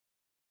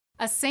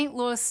A St.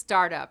 Louis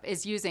startup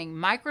is using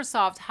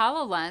Microsoft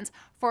HoloLens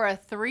for a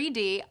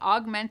 3D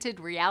augmented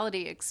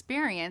reality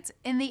experience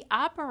in the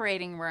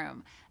operating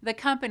room. The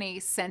company,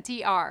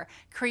 SentiAR,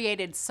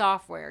 created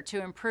software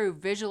to improve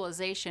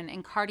visualization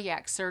in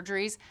cardiac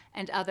surgeries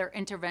and other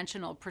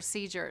interventional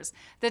procedures.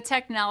 The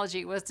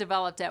technology was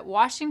developed at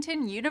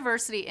Washington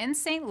University in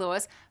St.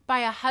 Louis by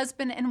a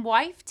husband and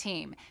wife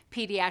team,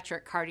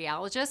 pediatric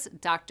cardiologist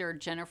Dr.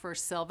 Jennifer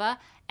Silva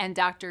and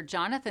Dr.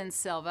 Jonathan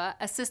Silva,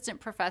 assistant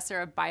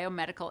professor of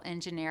biomedical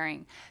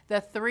engineering.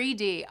 The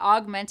 3D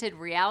augmented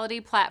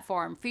reality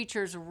platform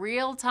features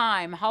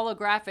real-time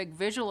holographic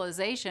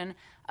visualization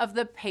of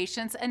the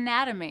patient's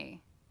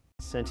anatomy.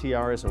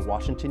 SentiAR is a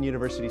Washington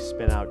University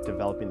spin-out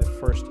developing the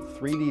first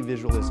 3D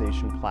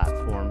visualization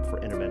platform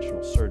for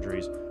interventional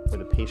surgeries where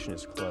the patient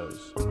is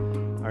closed.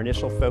 Our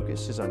initial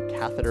focus is on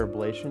catheter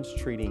ablations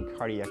treating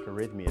cardiac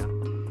arrhythmia,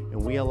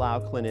 and we allow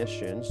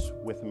clinicians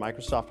with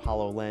Microsoft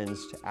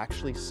HoloLens to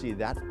actually see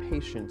that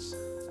patient's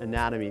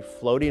anatomy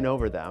floating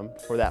over them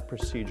for that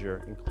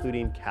procedure,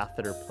 including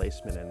catheter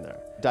placement in there.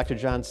 Dr.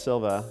 John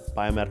Silva,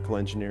 biomedical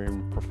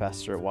engineering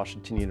professor at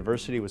Washington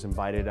University, was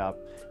invited up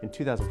in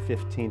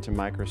 2015 to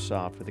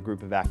Microsoft with a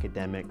group of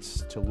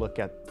academics to look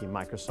at the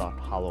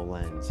Microsoft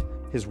HoloLens.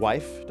 His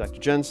wife,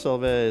 Dr. Jen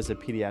Silva, is a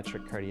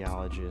pediatric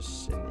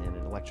cardiologist and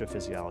an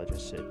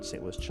electrophysiologist at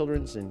St. Louis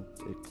Children's, and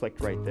it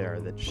clicked right there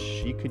that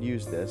she could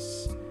use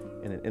this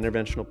in an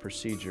interventional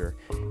procedure.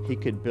 He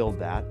could build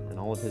that, and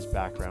all of his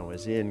background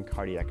was in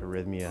cardiac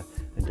arrhythmia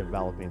and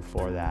developing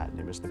for that. And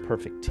it was the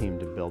perfect team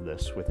to build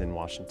this within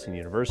Washington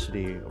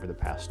University over the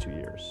past 2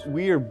 years.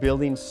 We are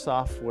building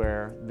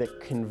software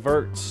that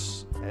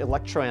converts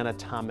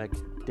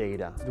electroanatomic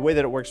data. The way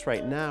that it works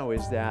right now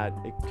is that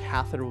a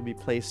catheter will be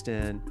placed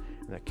in,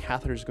 and that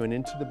catheter is going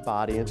into the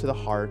body, into the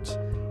heart,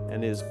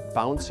 and is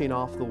bouncing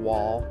off the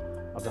wall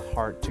of the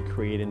heart to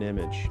create an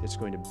image. It's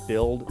going to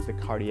build the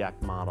cardiac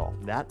model.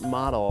 That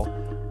model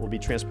will be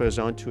transposed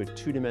onto a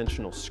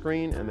two-dimensional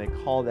screen, and they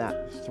call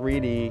that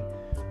 3D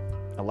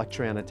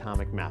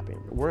electroanatomic mapping.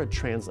 We're a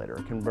translator,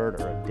 a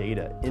converter of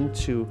data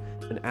into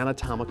an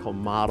anatomical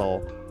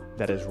model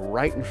that is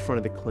right in front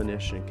of the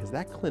clinician, because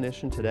that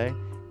clinician today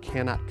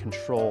cannot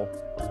control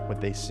what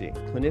they see.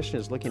 Clinician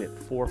is looking at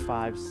 4,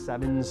 5,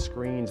 7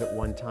 screens at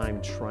one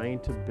time trying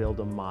to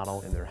build a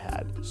model in their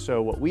head.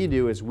 So what we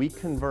do is we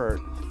convert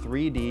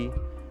 3D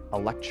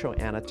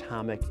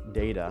electroanatomic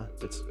data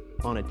that's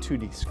on a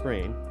 2D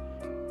screen,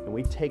 and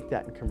we take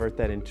that and convert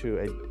that into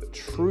a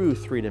true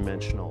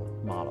three-dimensional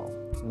model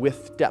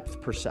with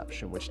depth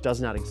perception, which does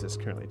not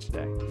exist currently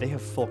today. They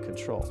have full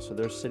control. So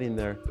they're sitting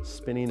there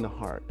spinning the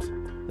heart.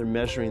 They're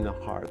measuring the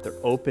heart. They're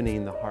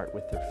opening the heart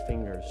with their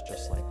fingers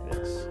just like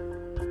this.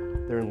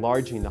 They're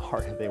enlarging the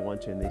heart if they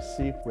want to, and they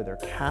see where their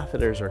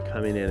catheters are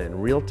coming in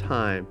real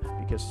time,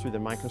 because through the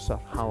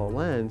Microsoft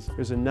HoloLens,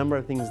 there's a number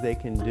of things they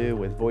can do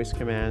with voice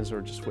commands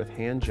or just with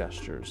hand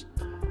gestures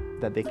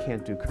that they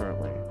can't do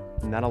currently.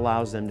 And that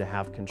allows them to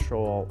have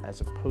control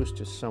as opposed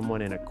to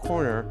someone in a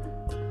corner,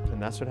 and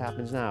that's what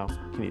happens now.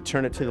 Can you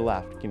turn it to the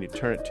left? Can you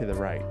turn it to the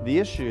right? The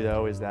issue,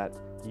 though, is that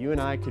you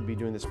and I could be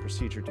doing this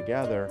procedure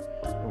together,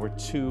 and we're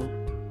two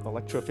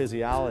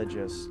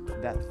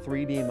electrophysiologists. That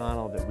 3D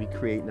model that we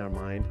create in our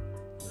mind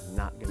is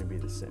not going to be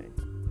the same.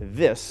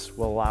 This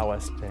will allow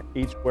us to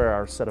each wear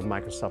our set of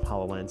Microsoft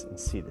HoloLens and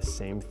see the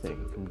same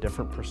thing from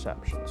different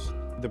perceptions.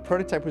 The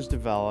prototype was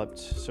developed,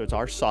 so it's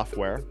our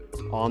software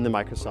on the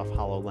Microsoft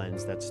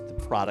HoloLens. That's the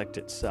product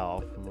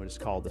itself and what is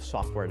called the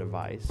software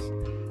device.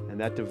 And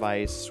that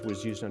device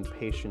was used on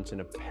patients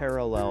in a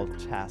parallel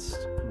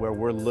test where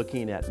we're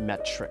looking at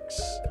metrics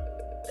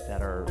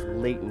that are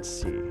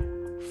latency,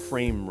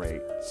 frame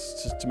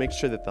rates, just to make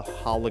sure that the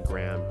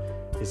hologram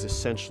is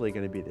essentially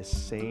going to be the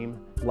same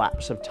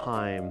lapse of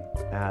time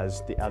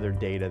as the other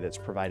data that's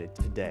provided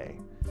today,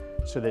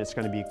 so that it's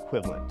going to be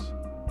equivalent.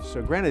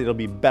 So granted, it'll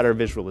be better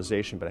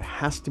visualization, but it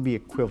has to be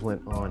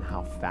equivalent on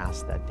how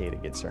fast that data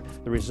gets there.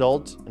 The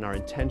result and our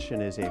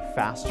intention is a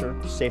faster,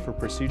 safer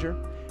procedure,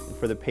 and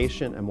for the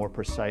patient, a more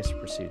precise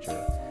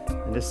procedure.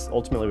 And this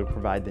ultimately would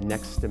provide the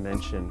next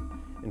dimension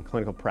in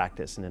clinical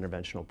practice and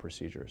interventional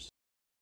procedures.